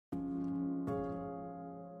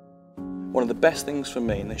One of the best things for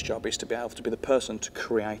me in this job is to be able to be the person to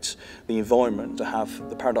create the environment, to have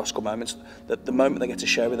the paradoxical moments, that the moment they get to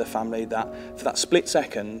share with their family, that for that split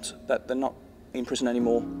second that they're not in prison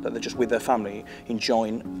anymore, that they're just with their family,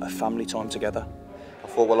 enjoying a family time together. I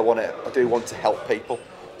thought, well, I do want to help people,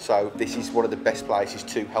 so this is one of the best places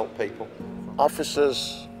to help people.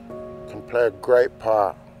 Officers can play a great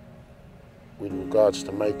part with regards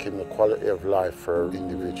to making the quality of life for an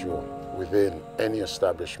individual within any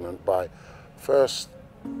establishment by first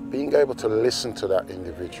being able to listen to that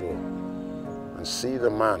individual and see the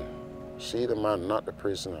man, not the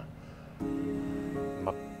prisoner.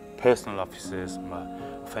 My personal officers, my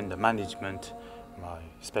offender management,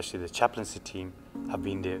 especially the chaplaincy team have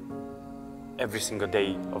been there every single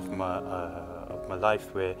day of my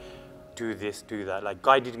life, where do this, do that, like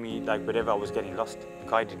guided me, like wherever I was getting lost,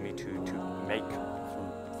 guided me to make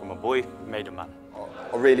from a boy, made a man.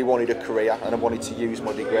 I really wanted a career and I wanted to use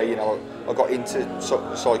my degree. You know, I got into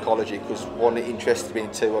psychology because one, it interested me,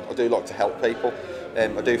 and two, I do like to help people. I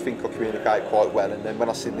do think I communicate quite well, and then when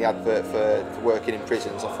I seen the advert for working in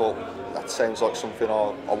prisons, I thought that sounds like something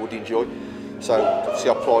I would enjoy. So obviously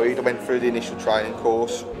I applied, I went through the initial training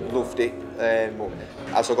course, loved it.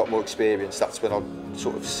 As I got more experience, that's when I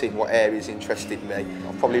sort of seen what areas interested me.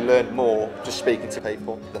 I've probably learned more just speaking to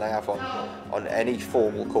people than I have on any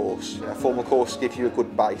formal course. You know, a formal course gives you a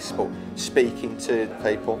good base, but speaking to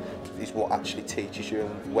people is what actually teaches you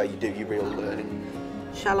and where you do your real learning.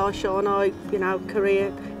 Shall I, shan't I, you know,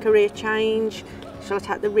 career change? Shall I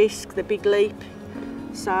take the risk, the big leap?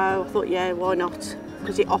 So I thought, yeah, why not?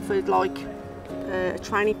 Because it offered like a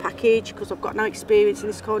training package, because I've got no experience in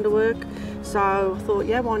this kind of work. So I thought,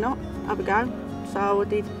 yeah, why not? Have a go. So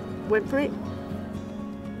I went for it.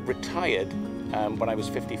 Retired when I was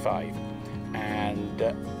 55,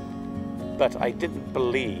 but I didn't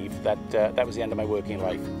believe that that was the end of my working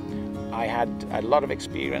life. I had a lot of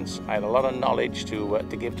experience, I had a lot of knowledge to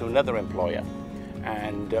give to another employer,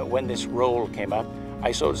 and when this role came up,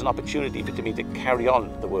 I saw it as an opportunity for me to carry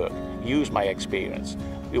on the work, use my experience.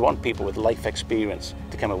 We want people with life experience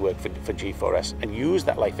to come and work for G4S and use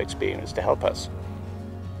that life experience to help us.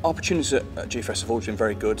 Opportunities at G4S have always been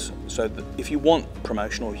very good, so that if you want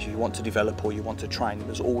promotion or if you want to develop or you want to train,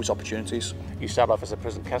 there's always opportunities. You start off as a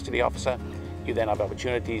prison custody officer, you then have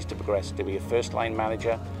opportunities to progress to be a first line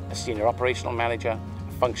manager, a senior operational manager,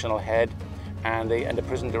 a functional head, and a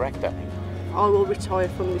prison director. I will retire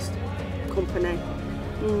from this company.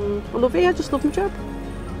 I love it, I just love my job.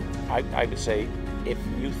 I would say, if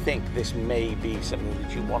you think this may be something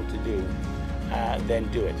that you want to do,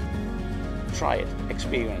 then do it. Try it,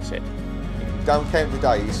 experience it. Don't count the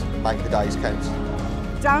days, make the days count.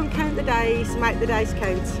 Don't count the days, make the days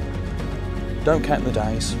count. Don't count the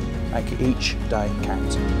days, make each day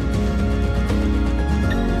count.